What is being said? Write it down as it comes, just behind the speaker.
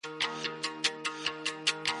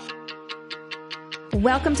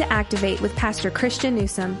Welcome to Activate with Pastor Christian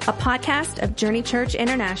Newsom, a podcast of Journey Church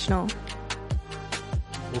International.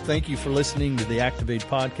 Well, thank you for listening to the Activate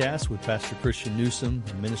podcast with Pastor Christian Newsom,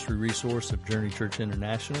 a ministry resource of Journey Church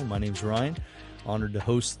International. My name's Ryan. Honored to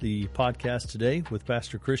host the podcast today with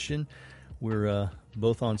Pastor Christian. We're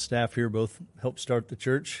both on staff here, both helped start the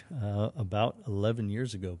church about 11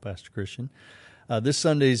 years ago, Pastor Christian. This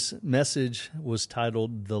Sunday's message was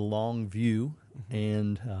titled The Long View,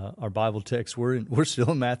 and our Bible text, we're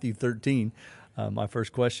still in Matthew 13. My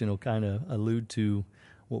first question will kind of allude to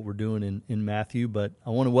what we're doing in Matthew, but I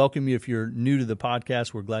want to welcome you if you're new to the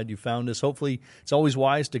podcast. We're glad you found us. Hopefully, it's always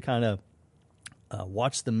wise to kind of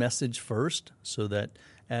watch the message first so that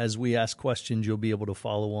as we ask questions, you'll be able to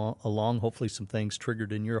follow along. Hopefully, some things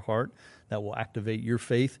triggered in your heart that will activate your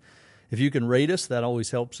faith. If you can rate us, that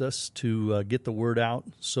always helps us to get the word out.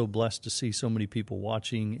 So blessed to see so many people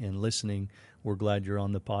watching and listening. We're glad you're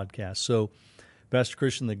on the podcast. So, Pastor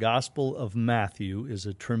Christian, the Gospel of Matthew is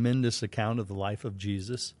a tremendous account of the life of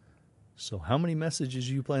Jesus. So how many messages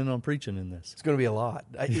are you planning on preaching in this? It's going to be a lot.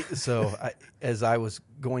 As I was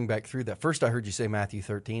going back through that, first I heard you say Matthew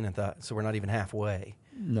 13 and thought, so we're not even halfway.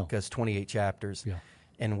 No. Because 28 chapters. Yeah.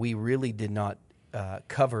 And we really did not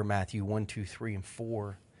cover Matthew 1, 2, 3, and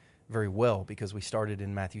 4 very well because we started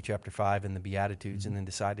in Matthew chapter 5 in the Beatitudes and then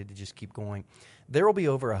decided to just keep going. There will be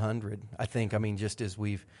over 100, I think. I mean, just as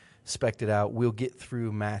we've spec'd it out, we'll get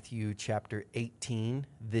through Matthew chapter 18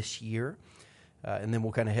 this year. And then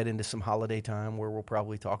we'll kind of head into some holiday time where we'll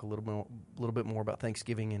probably talk a little bit more about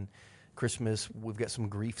Thanksgiving and Christmas. We've got some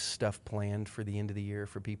grief stuff planned for the end of the year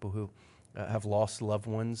for people who have lost loved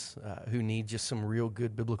ones, who need just some real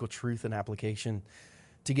good biblical truth and application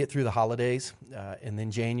to get through the holidays. And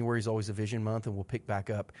then January is always a vision month, and we'll pick back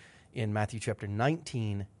up in Matthew chapter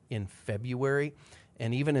 19 in February.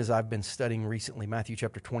 And even as I've been studying recently, Matthew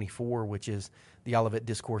chapter 24, which is the Olivet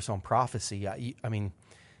Discourse on Prophecy, I mean,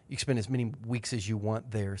 you can spend as many weeks as you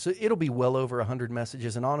want there. So it'll be well over 100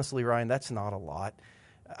 messages. And honestly, Ryan, that's not a lot.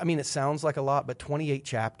 I mean, it sounds like a lot, but 28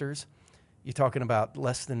 chapters, you're talking about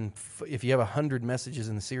less than, if you have 100 messages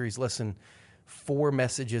in the series, less than 4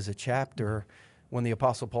 messages a chapter, when the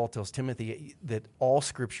Apostle Paul tells Timothy that all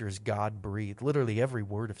Scripture is God-breathed. Literally every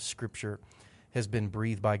word of Scripture has been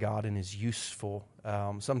breathed by God and is useful.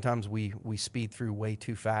 Sometimes we speed through way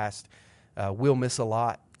too fast. We'll miss a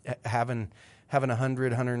lot. Having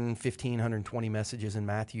 100, 115, 120 messages in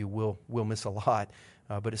Matthew, we'll miss a lot.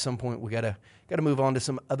 But at some point, we gotta move on to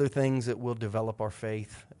some other things that will develop our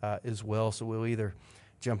faith as well. So we'll either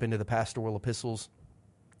jump into the pastoral epistles.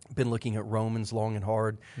 Been looking at Romans long and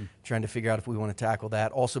hard, trying to figure out if we want to tackle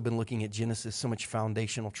that. Also been looking at Genesis, so much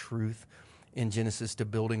foundational truth in Genesis to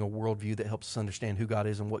building a worldview that helps us understand who God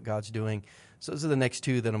is and what God's doing. So those are the next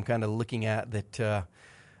two that I'm kind of looking at that,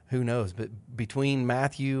 who knows. But between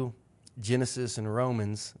Matthew, Genesis, and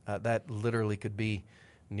Romans, that literally could be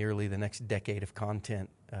nearly the next decade of content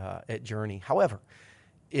at Journey. However,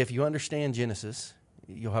 if you understand Genesis,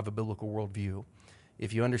 you'll have a biblical worldview.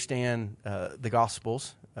 If you understand the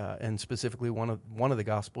Gospels, and specifically one of the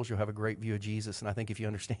Gospels, you'll have a great view of Jesus. And I think if you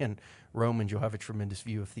understand Romans, you'll have a tremendous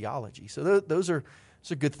view of theology. So those are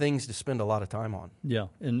good things to spend a lot of time on. Yeah,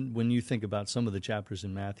 and when you think about some of the chapters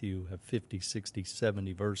in Matthew have 50, 60,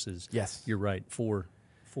 70 verses, yes, you're right, four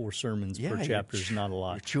sermons per chapter is not a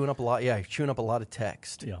lot. You're chewing up a lot. Yeah, you're chewing up a lot of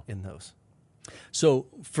text in those. So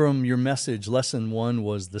from your message, lesson 1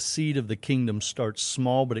 was the seed of the kingdom starts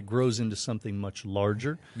small, but it grows into something much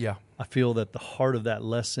larger. Yeah. I feel that the heart of that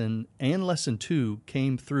lesson and lesson 2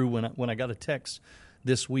 came through when I got a text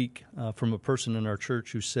this week from a person in our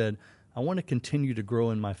church who said, I want to continue to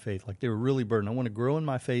grow in my faith. Like they were really burdened. I want to grow in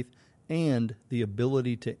my faith and the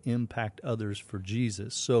ability to impact others for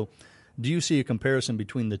Jesus. So do you see a comparison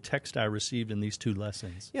between the text I received and these 2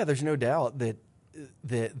 lessons? Yeah, there's no doubt that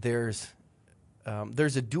there's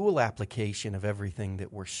a dual application of everything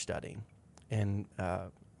that we're studying. And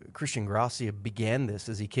Christian Gracia began this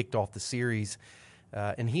as he kicked off the series.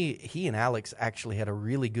 And he and Alex actually had a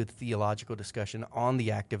really good theological discussion on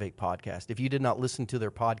the Activate podcast. If you did not listen to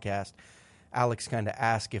their podcast, Alex kind of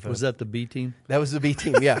asked if was that the B team? That was the B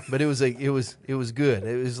team, yeah. But it was good.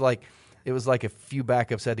 It was like a few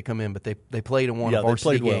backups had to come in, but they played and won a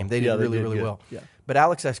varsity game. Well. They did really well. Yeah. But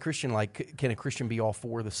Alex asked Christian, like, can a Christian be all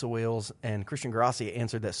 4 of the soils? And Christian Gracia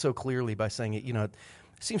answered that so clearly by saying, it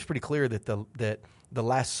seems pretty clear that the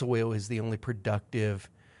last soil is the only productive,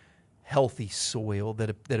 healthy soil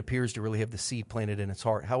that appears to really have the seed planted in its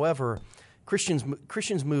heart. However,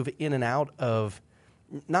 Christians move in and out of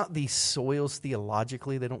not these soils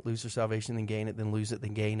theologically. They don't lose their salvation, then gain it, then lose it,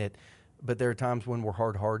 then gain it. but there are times when we're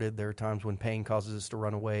hard-hearted. There are times when pain causes us to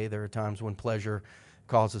run away. There are times when pleasure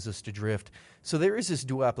causes us to drift. So there is this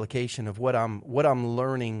dual application of what I'm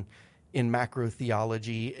learning in macro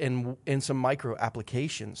theology and some micro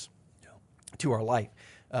applications to our life.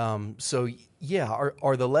 Are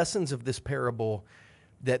the lessons of this parable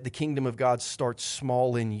that the kingdom of God starts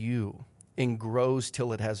small in you and grows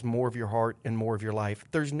till it has more of your heart and more of your life?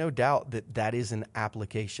 There's no doubt that is an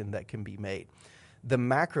application that can be made. The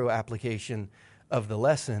macro application of the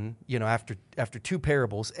lesson, after 2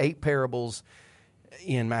 parables, 8 parables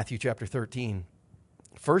in Matthew chapter 13,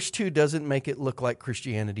 first 2 doesn't make it look like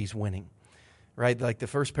Christianity's winning, right? Like the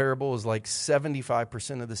first parable is like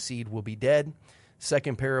 75% of the seed will be dead.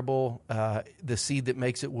 Second parable, the seed that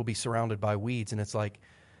makes it will be surrounded by weeds. And it's like,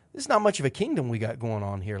 there's not much of a kingdom we got going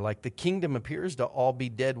on here. Like the kingdom appears to all be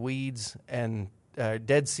dead weeds and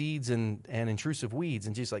dead seeds and intrusive weeds.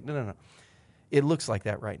 And Jesus like, no. It looks like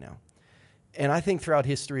that right now. And I think throughout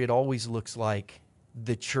history, it always looks like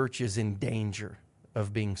the church is in danger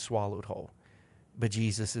of being swallowed whole. But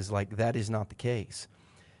Jesus is like, that is not the case.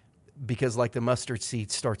 Because like the mustard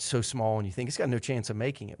seed starts so small and you think it's got no chance of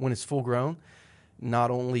making it. When it's full grown,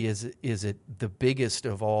 not only is it the biggest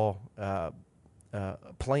of all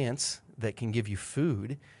plants that can give you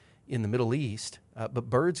food in the Middle East, but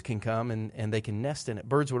birds can come and they can nest in it.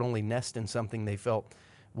 Birds would only nest in something they felt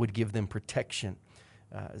would give them protection,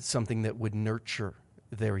 something that would nurture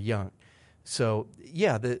their young. So,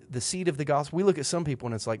 the seed of the gospel, we look at some people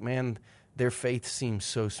and it's like, man, their faith seems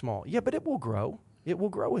so small. Yeah, but it will grow. It will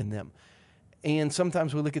grow in them. And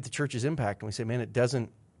sometimes we look at the church's impact and we say, man,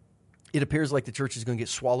 it appears like the church is going to get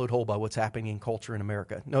swallowed whole by what's happening in culture in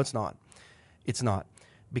America. No, it's not. It's not.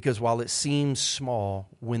 Because while it seems small,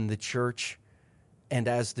 when the church and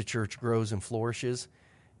as the church grows and flourishes,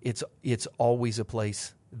 it's always a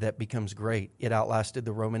place that becomes great. It outlasted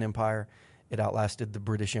the Roman Empire. It outlasted the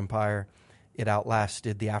British Empire. It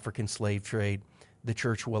outlasted the African slave trade. The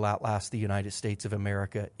church will outlast the United States of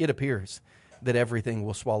America. It appears that everything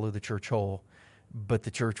will swallow the church whole, but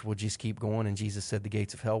the church will just keep going, and Jesus said the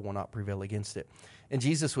gates of hell will not prevail against it. And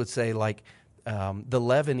Jesus would say, the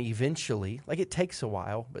leaven eventually, it takes a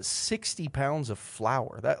while, but 60 pounds of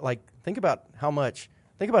flour, think about how much,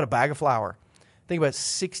 think about a bag of flour. Think about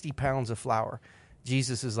 60 pounds of flour.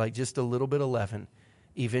 Jesus is like, just a little bit of leaven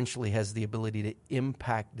eventually has the ability to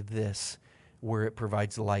impact this where it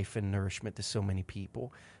provides life and nourishment to so many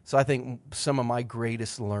people. So I think some of my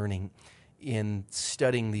greatest learning in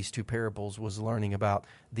studying these 2 parables was learning about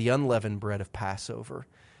the unleavened bread of Passover,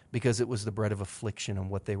 because it was the bread of affliction and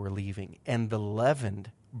what they were leaving, and the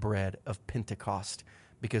leavened bread of Pentecost,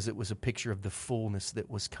 because it was a picture of the fullness that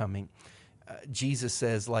was coming. Jesus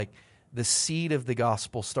says, the seed of the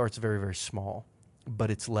gospel starts very, very small,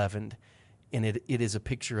 but it's leavened, and it is a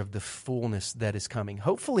picture of the fullness that is coming.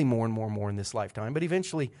 Hopefully more and more and more in this lifetime, but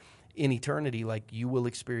eventually in eternity, you will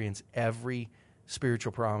experience every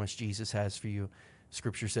spiritual promise Jesus has for you.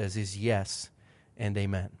 Scripture says is yes and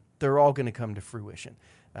amen. They're all going to come to fruition.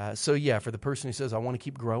 For the person who says, I want to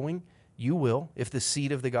keep growing, you will. If the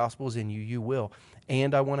seed of the gospel is in you, you will.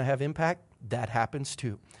 And I want to have impact, that happens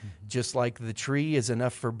too. Mm-hmm. Just like the tree is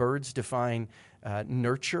enough for birds to find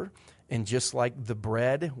nurture, and just like the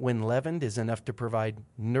bread, when leavened, is enough to provide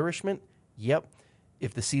nourishment,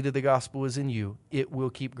 if the seed of the gospel is in you, it will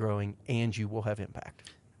keep growing and you will have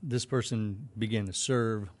impact. This person began to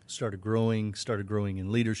serve, started growing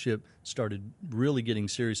in leadership, started really getting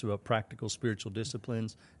serious about practical spiritual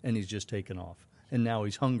disciplines, and he's just taken off. And now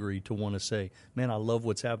he's hungry to want to say, man, I love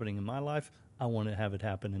what's happening in my life. I want to have it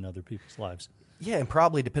happen in other people's lives. Yeah, and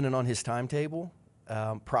probably depending on his timetable,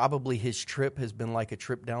 probably his trip has been like a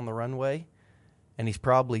trip down the runway, and he's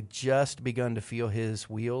probably just begun to feel his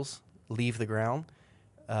wheels leave the ground,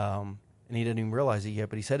 and he didn't even realize it yet,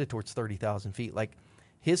 but he's headed towards 30,000 feet.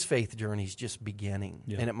 His faith journey is just beginning,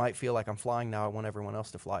 and it might feel like I'm flying now. I want everyone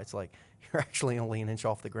else to fly. It's like you're actually only an inch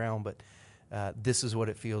off the ground, but this is what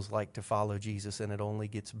it feels like to follow Jesus, and it only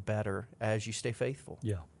gets better as you stay faithful.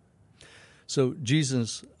 Yeah. So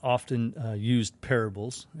Jesus often used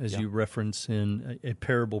parables, as you reference in a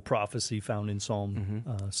parable prophecy found in Psalm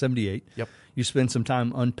 78. Yep. You spend some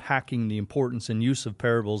time unpacking the importance and use of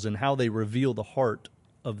parables and how they reveal the heart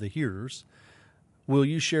of the hearers. Will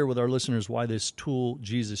you share with our listeners why this tool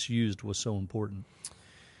Jesus used was so important?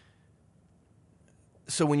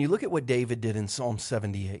 So when you look at what David did in Psalm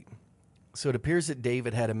 78, so it appears that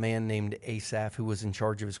David had a man named Asaph who was in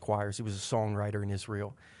charge of his choirs. He was a songwriter in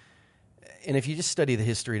Israel. And if you just study the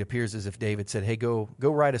history, it appears as if David said, hey, go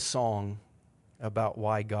write a song about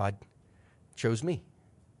why God chose me.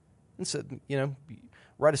 And said,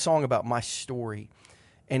 write a song about my story.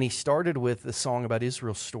 And he started with the song about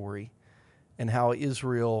Israel's story and how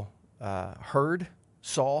Israel heard,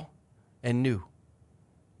 saw, and knew,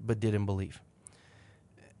 but didn't believe.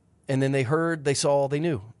 And then they heard, they saw, they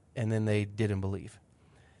knew, and then they didn't believe.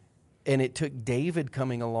 And it took David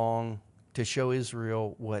coming along to show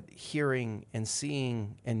Israel what hearing and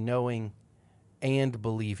seeing and knowing and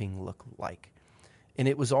believing look like. And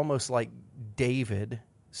it was almost like David,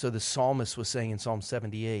 so the psalmist was saying in Psalm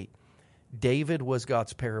 78, David was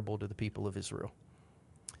God's parable to the people of Israel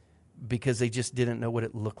because they just didn't know what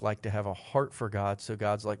it looked like to have a heart for God. So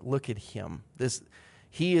God's like, look at him.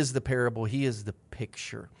 He is the parable. He is the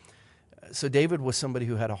picture. So David was somebody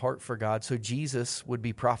who had a heart for God. So Jesus would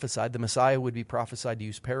be prophesied, the Messiah would be prophesied to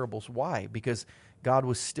use parables. Why? Because God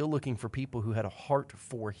was still looking for people who had a heart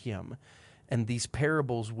for him. And these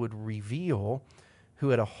parables would reveal who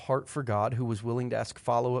had a heart for God, who was willing to ask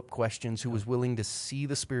follow-up questions, who was willing to see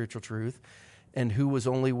the spiritual truth, and who was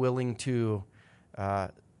only willing to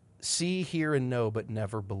see, hear, and know, but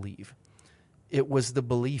never believe. It was the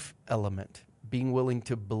belief element, being willing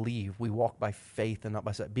to believe. We walk by faith and not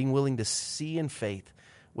by sight. Being willing to see in faith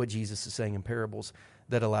what Jesus is saying in parables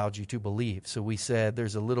that allowed you to believe. So we said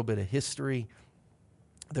there's a little bit of history,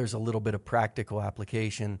 there's a little bit of practical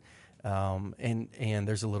application, and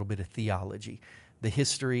there's a little bit of theology. The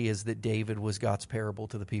history is that David was God's parable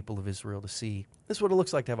to the people of Israel to see. This is what it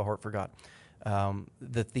looks like to have a heart for God.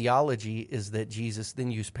 The theology is that Jesus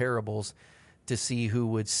then used parables to see who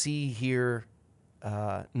would see, hear,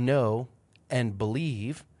 know, and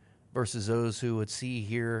believe, versus those who would see,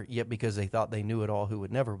 hear, yet because they thought they knew it all, who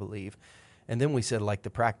would never believe. And then we said, like,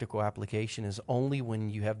 the practical application is only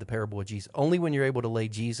when you have the parable of Jesus, only when you're able to lay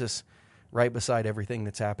Jesus right beside everything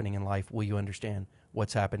that's happening in life will you understand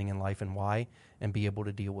what's happening in life and why, and be able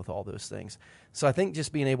to deal with all those things. So I think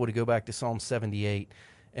just being able to go back to Psalm 78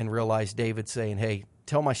 and realize David saying, hey,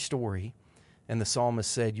 tell my story. And the psalmist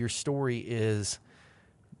said, your story is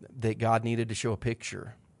that God needed to show a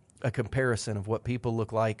picture, a comparison of what people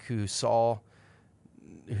look like who saw,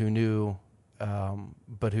 who knew,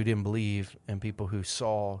 but who didn't believe, and people who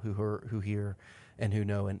saw, who heard, who hear, and who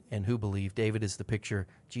know, and who believe. David is the picture.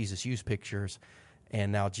 Jesus used pictures. And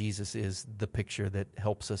now Jesus is the picture that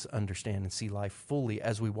helps us understand and see life fully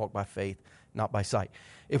as we walk by faith, not by sight.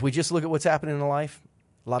 If we just look at what's happening in life,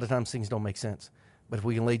 a lot of times things don't make sense. But if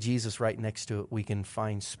we can lay Jesus right next to it, we can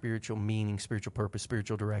find spiritual meaning, spiritual purpose,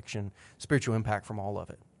 spiritual direction, spiritual impact from all of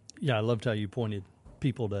it. Yeah, I loved how you pointed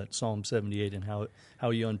people to Psalm 78 and how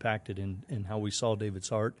you unpacked it and how we saw David's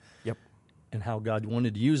heart. Yep. And how God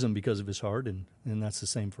wanted to use him because of his heart, and that's the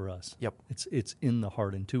same for us. Yep. It's in the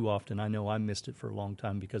heart, and too often, I know I missed it for a long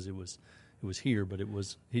time because it was here, but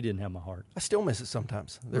he didn't have my heart. I still miss it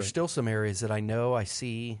sometimes. There's still some areas that I know, I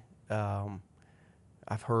see,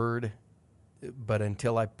 I've heard, but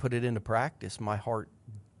until I put it into practice, my heart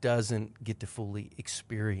doesn't get to fully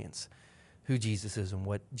experience who Jesus is and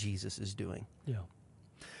what Jesus is doing. Yeah.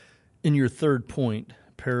 In your third point,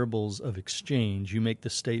 parables of exchange, you make the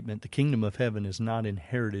statement, the kingdom of heaven is not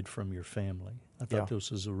inherited from your family. I thought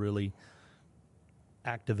this was a really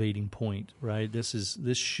activating point, right? This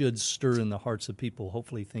should stir in the hearts of people,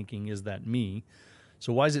 hopefully thinking, is that me?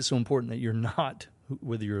 So why is it so important that you're not,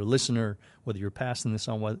 whether you're a listener, whether you're passing this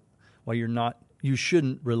on, why you're not, you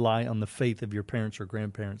shouldn't rely on the faith of your parents or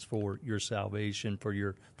grandparents for your salvation, for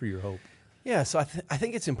your hope? Yeah, so I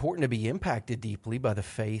think it's important to be impacted deeply by the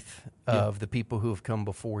faith of the people who have come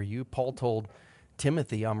before you. Paul told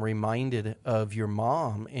Timothy, I'm reminded of your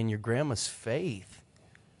mom and your grandma's faith.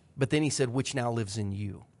 But then he said, which now lives in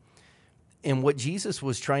you. And what Jesus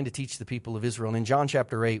was trying to teach the people of Israel, and in John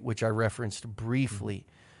chapter 8, which I referenced briefly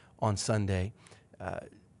on Sunday,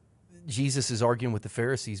 Jesus is arguing with the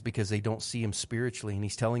Pharisees because they don't see him spiritually, and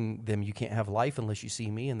he's telling them, you can't have life unless you see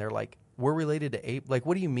me. And they're like, we're related to Abraham. Like,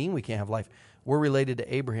 what do you mean we can't have life? We're related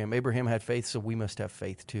to Abraham. Abraham had faith, so we must have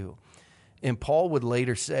faith too. And Paul would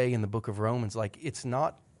later say in the book of Romans, like, it's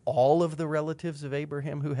not all of the relatives of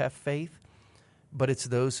Abraham who have faith, but it's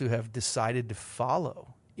those who have decided to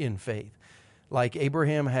follow in faith. Like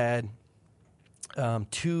Abraham had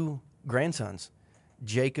two grandsons,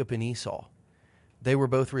 Jacob and Esau. They were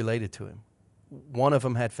both related to him. One of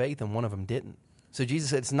them had faith and one of them didn't. So Jesus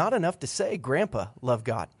said, it's not enough to say grandpa loved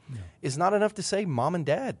God. No. It's not enough to say mom and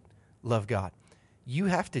dad love God. You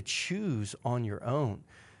have to choose on your own.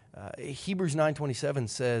 Hebrews 9:27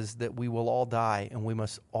 says that we will all die and we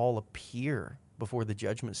must all appear before the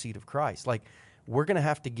judgment seat of Christ. Like, we're going to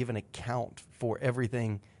have to give an account for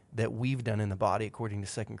everything that we've done in the body according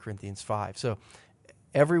to 2 Corinthians 5. So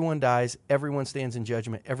everyone dies, everyone stands in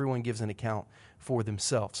judgment, everyone gives an account for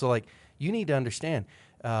themselves. So, like, you need to understand,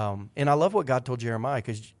 And I love what God told Jeremiah,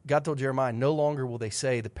 because God told Jeremiah, no longer will they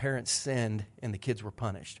say the parents sinned and the kids were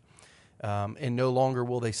punished. And no longer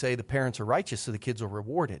will they say the parents are righteous, so the kids are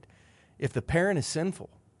rewarded. If the parent is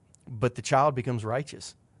sinful, but the child becomes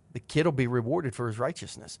righteous, the kid will be rewarded for his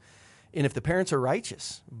righteousness. And if the parents are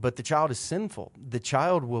righteous, but the child is sinful, the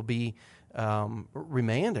child will be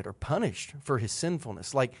remanded or punished for his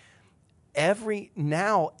sinfulness. Like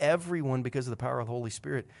everyone, because of the power of the Holy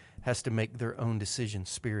Spirit, has to make their own decisions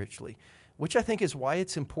spiritually, which I think is why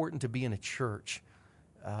it's important to be in a church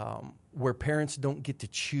where parents don't get to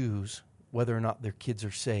choose whether or not their kids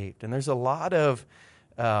are saved. And there's a lot of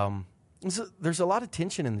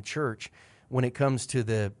tension in the church when it comes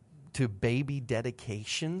to baby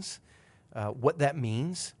dedications, what that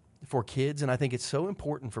means for kids. And I think it's so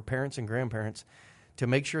important for parents and grandparents to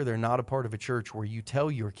make sure they're not a part of a church where you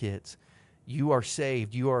tell your kids, you are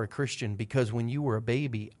saved, you are a Christian, because when you were a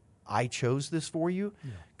baby, I chose this for you,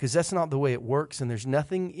 because that's not the way it works. And there's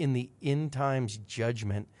nothing in the end times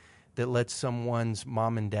judgment that lets someone's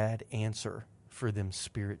mom and dad answer for them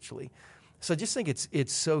spiritually. So I just think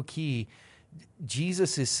it's so key.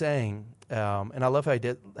 Jesus is saying, and I love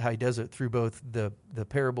how he does it through both the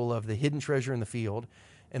parable of the hidden treasure in the field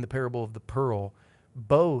and the parable of the pearl.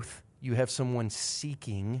 Both, you have someone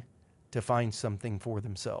seeking to find something for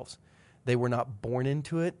themselves. They were not born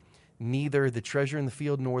into it. Neither the treasure in the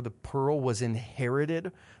field nor the pearl was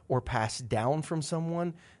inherited or passed down from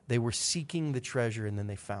someone. They were seeking the treasure, and then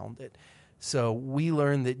they found it. So we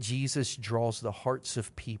learn that Jesus draws the hearts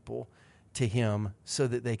of people to him so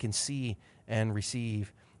that they can see and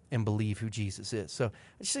receive and believe who Jesus is. So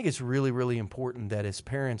I just think it's really, really important that as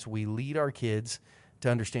parents, we lead our kids to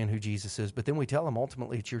understand who Jesus is, but then we tell them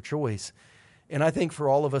ultimately it's your choice. And I think for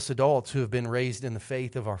all of us adults who have been raised in the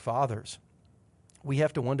faith of our fathers, we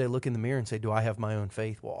have to one day look in the mirror and say, do I have my own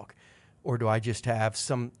faith walk? Or do I just have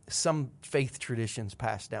some faith traditions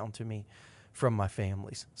passed down to me from my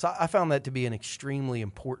families? So I found that to be an extremely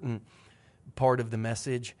important part of the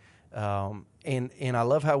message. And I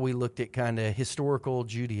love how we looked at kind of historical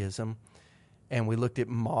Judaism, and we looked at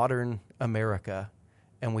modern America,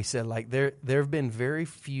 and we said, like, there have been very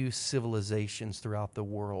few civilizations throughout the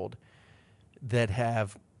world that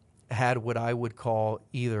have had what I would call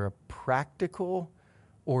either a practical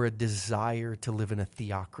or a desire to live in a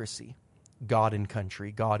theocracy. God in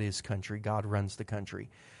country, God is country, God runs the country.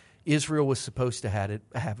 Israel was supposed to have it,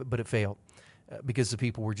 but it failed because the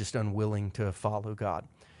people were just unwilling to follow God.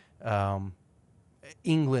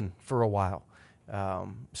 England for a while,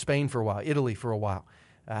 Spain for a while, Italy for a while,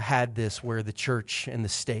 had this where the church and the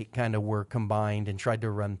state kind of were combined and tried to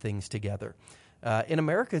run things together. In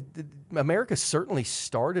America certainly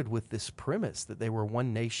started with this premise that they were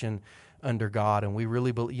one nation under God, and we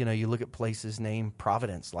really believe, you look at places named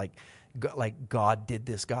Providence, like God did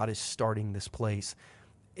this, God is starting this place.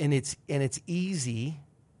 And it's easy,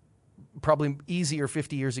 probably easier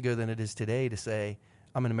 50 years ago than it is today to say,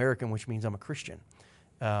 I'm an American, which means I'm a Christian.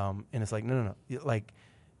 And it's like, no. Like,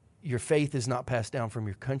 your faith is not passed down from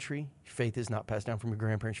your country. Your faith is not passed down from your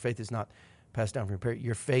grandparents. Your faith is not passed down from your parents.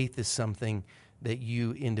 Your faith is something that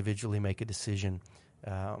you individually make a decision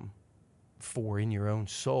for in your own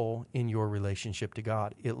soul, in your relationship to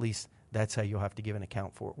God. At least that's how you'll have to give an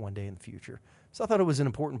account for it one day in the future. So I thought it was an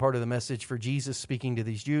important part of the message for Jesus speaking to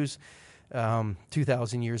these Jews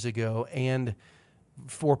 2,000 years ago, and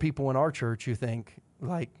for people in our church who think,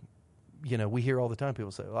 like, we hear all the time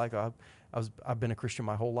people say, like, I've been a Christian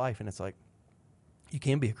my whole life, and it's like, you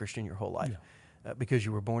can be a Christian your whole life. Yeah. Because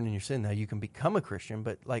you were born in your sin. Now you can become a Christian,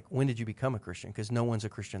 but like, when did you become a Christian? Because no one's a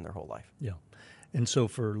Christian their whole life. Yeah. And so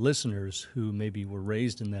for listeners who maybe were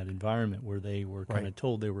raised in that environment where they were kind of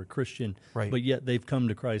told they were Christian, but yet they've come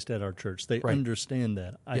to Christ at our church, they understand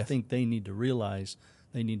that. I think they need to realize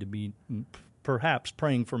they need to be perhaps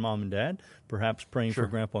praying for mom and dad, perhaps praying for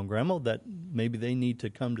grandpa and grandma, that maybe they need to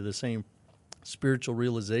come to the same spiritual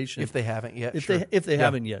realization. If they haven't yet. If they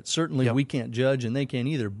haven't yet. Certainly we can't judge, and they can't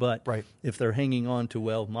either, but if they're hanging on to,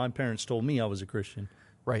 well, my parents told me I was a Christian.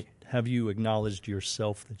 Right. Have you acknowledged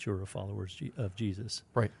yourself that you're a follower of Jesus?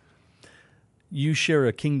 Right. You share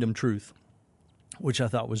a kingdom truth, which I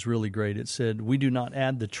thought was really great. It said, we do not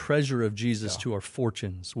add the treasure of Jesus to our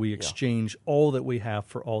fortunes. We exchange all that we have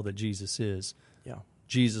for all that Jesus is. Yeah.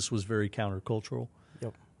 Jesus was very countercultural.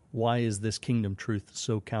 Yep. Why is this kingdom truth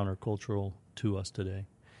so countercultural to us today?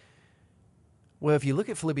 Well, if you look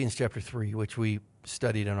at Philippians chapter 3, which we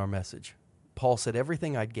studied in our message, Paul said,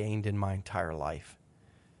 everything I'd gained in my entire life,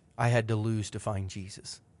 I had to lose to find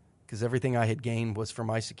Jesus. Because everything I had gained was for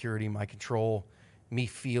my security, my control, me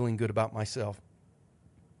feeling good about myself,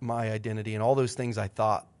 my identity, and all those things I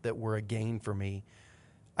thought that were a gain for me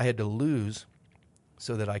I had to lose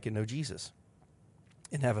so that I could know Jesus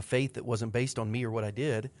and have a faith that wasn't based on me or what I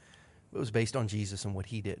did, but was based on Jesus and what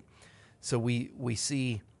he did. So we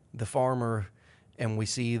see the farmer and we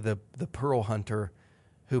see the pearl hunter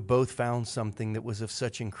who both found something that was of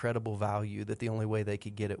such incredible value that the only way they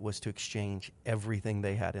could get it was to exchange everything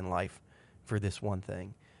they had in life for this one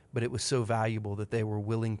thing. But it was so valuable that they were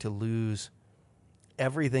willing to lose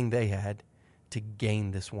everything they had to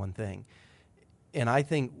gain this one thing. And I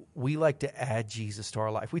think we like to add Jesus to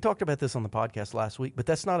our life. We talked about this on the podcast last week, but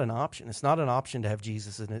that's not an option. It's not an option to have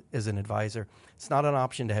Jesus as an advisor. It's not an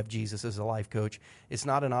option to have Jesus as a life coach. It's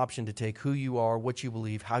not an option to take who you are, what you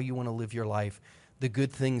believe, how you want to live your life, the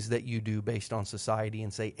good things that you do based on society,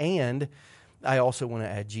 and say, and I also want to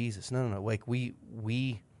add Jesus. No. Like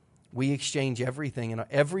we exchange everything, and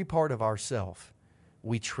every part of ourself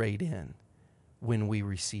we trade in when we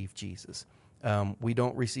receive Jesus. We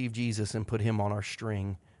don't receive Jesus and put him on our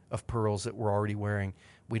string of pearls that we're already wearing.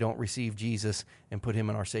 We don't receive Jesus and put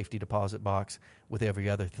him in our safety deposit box with every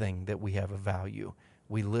other thing that we have of value.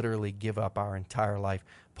 We literally give up our entire life.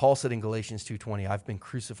 Paul said in Galatians 2:20, I've been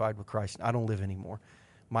crucified with Christ. I don't live anymore.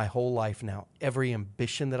 My whole life now, every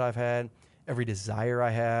ambition that I've had, every desire I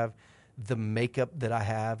have, the makeup that I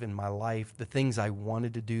have in my life, the things I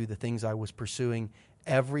wanted to do, the things I was pursuing,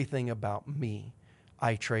 everything about me,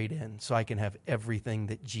 I trade in so I can have everything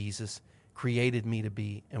that Jesus created me to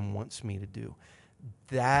be and wants me to do.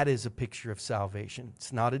 That is a picture of salvation.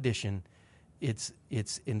 It's not addition. It's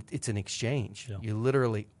an exchange. Yeah. You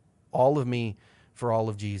literally, all of me for all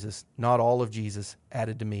of Jesus, not all of Jesus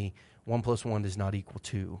added to me. 1 + 1 does not equal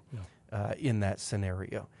 2 in that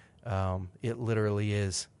scenario. It literally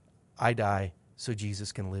is, I die so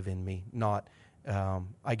Jesus can live in me, not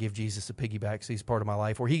I give Jesus a piggyback so he's part of my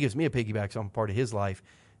life, or he gives me a piggyback so I'm part of his life.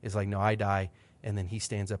 It's like, no, I die and then he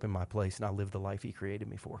stands up in my place and I live the life he created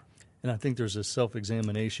me for. And I think there's a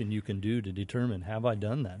self-examination you can do to determine, have I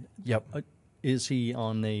done that? Yep. Is he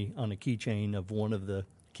on a keychain of one of the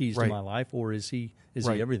keys to my life, or is he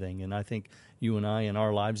everything? And I think you and I in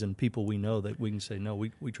our lives and people we know that we can say, no,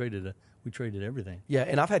 we traded everything. Yeah,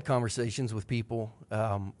 and I've had conversations with people.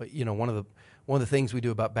 One of the things we do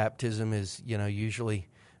about baptism is, usually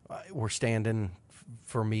we're standing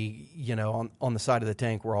for me, on the side of the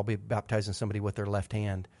tank where I'll be baptizing somebody with their left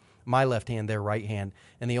hand. My left hand, their right hand,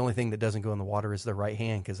 and the only thing that doesn't go in the water is their right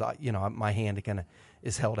hand because my hand kind of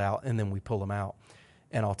is held out, and then we pull them out.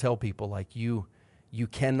 And I'll tell people, like, you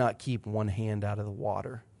cannot keep one hand out of the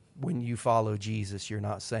water. When you follow Jesus, you're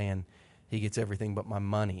not saying he gets everything but my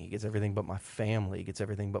money, he gets everything but my family, he gets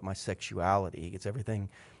everything but my sexuality, he gets everything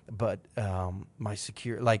but my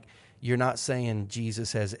security. Like, you're not saying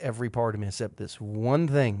Jesus has every part of me except this one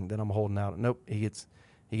thing that I'm holding out. Nope, he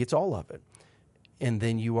gets all of it. And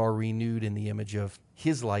then you are renewed in the image of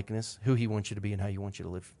his likeness, who he wants you to be, and how he wants you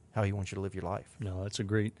to live your life. No, that's a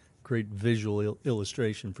great visual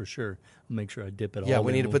illustration for sure. I'll make sure I dip it all in. Yeah,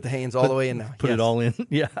 we need to put the hands all the way in now. Put it all in,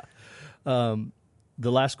 yeah. The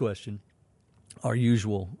last question, our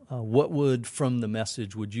usual. What would, from the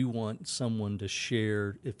message, would you want someone to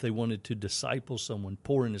share if they wanted to disciple someone,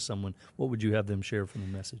 pour into someone? What would you have them share from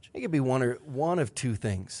the message? It could be one of two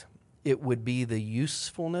things. It would be the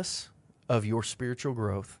usefulness of your spiritual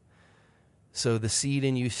growth. So the seed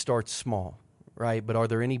in you starts small, right? But are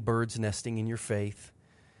there any birds nesting in your faith?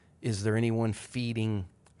 Is there anyone feeding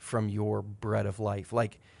from your bread of life?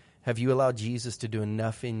 Like, have you allowed Jesus to do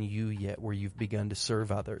enough in you yet where you've begun to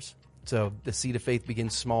serve others? So the seed of faith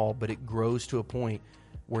begins small, but it grows to a point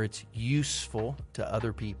where it's useful to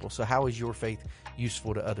other people. So how is your faith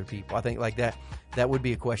useful to other people? I think like that would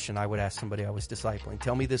be a question I would ask somebody I was discipling.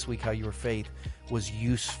 Tell me this week how your faith was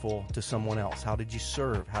useful to someone else. How did you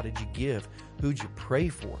serve? How did you give? Who'd you pray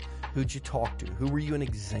for? Who'd you talk to? Who were you an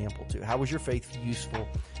example to? How was your faith useful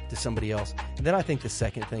to somebody else? And then I think the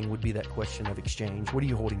second thing would be that question of exchange. What are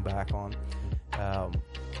you holding back on?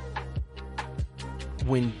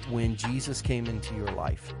 When Jesus came into your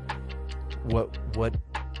life, what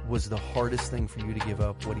was the hardest thing for you to give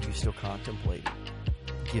up? What are you still contemplating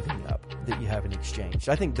giving up that you haven't exchanged?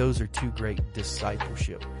 I think those are two great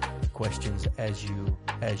discipleship questions as you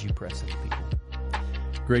press into people.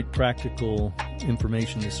 Great practical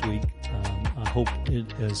information this week. I hope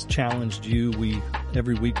it has challenged you. We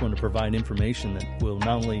every week want to provide information that will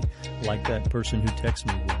not only, like that person who texted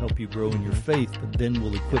me, will help you grow in your faith, but then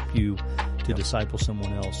will equip you to disciple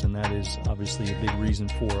someone else. And that is obviously a big reason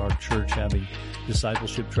for our church having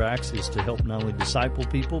discipleship tracks, is to help not only disciple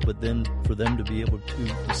people, but then for them to be able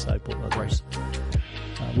to disciple others.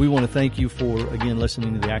 We want to thank you for, again,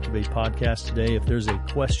 listening to the Activate podcast today. If there's a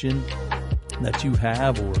question that you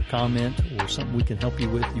have, or a comment, or something we can help you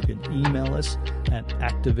with, you can email us at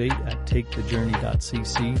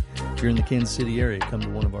activate@takethejourney.cc. If you're in the Kansas City area, come to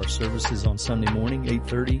one of our services on Sunday morning,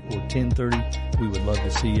 8:30 or 10:30. We would love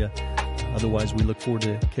to see you. Otherwise, we look forward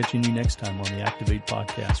to catching you next time on the Activate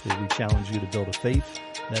podcast, where we challenge you to build a faith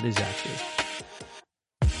that is active.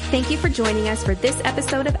 Thank you for joining us for this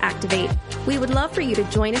episode of Activate. We would love for you to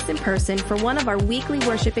join us in person for one of our weekly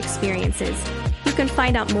worship experiences. You can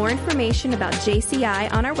find out more information about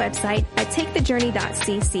JCI on our website at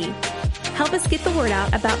takethejourney.cc. Help us get the word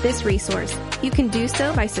out about this resource. You can do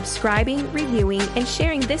so by subscribing, reviewing, and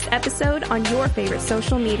sharing this episode on your favorite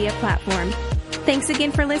social media platform. Thanks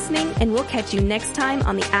again for listening, and we'll catch you next time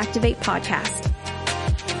on the Activate podcast.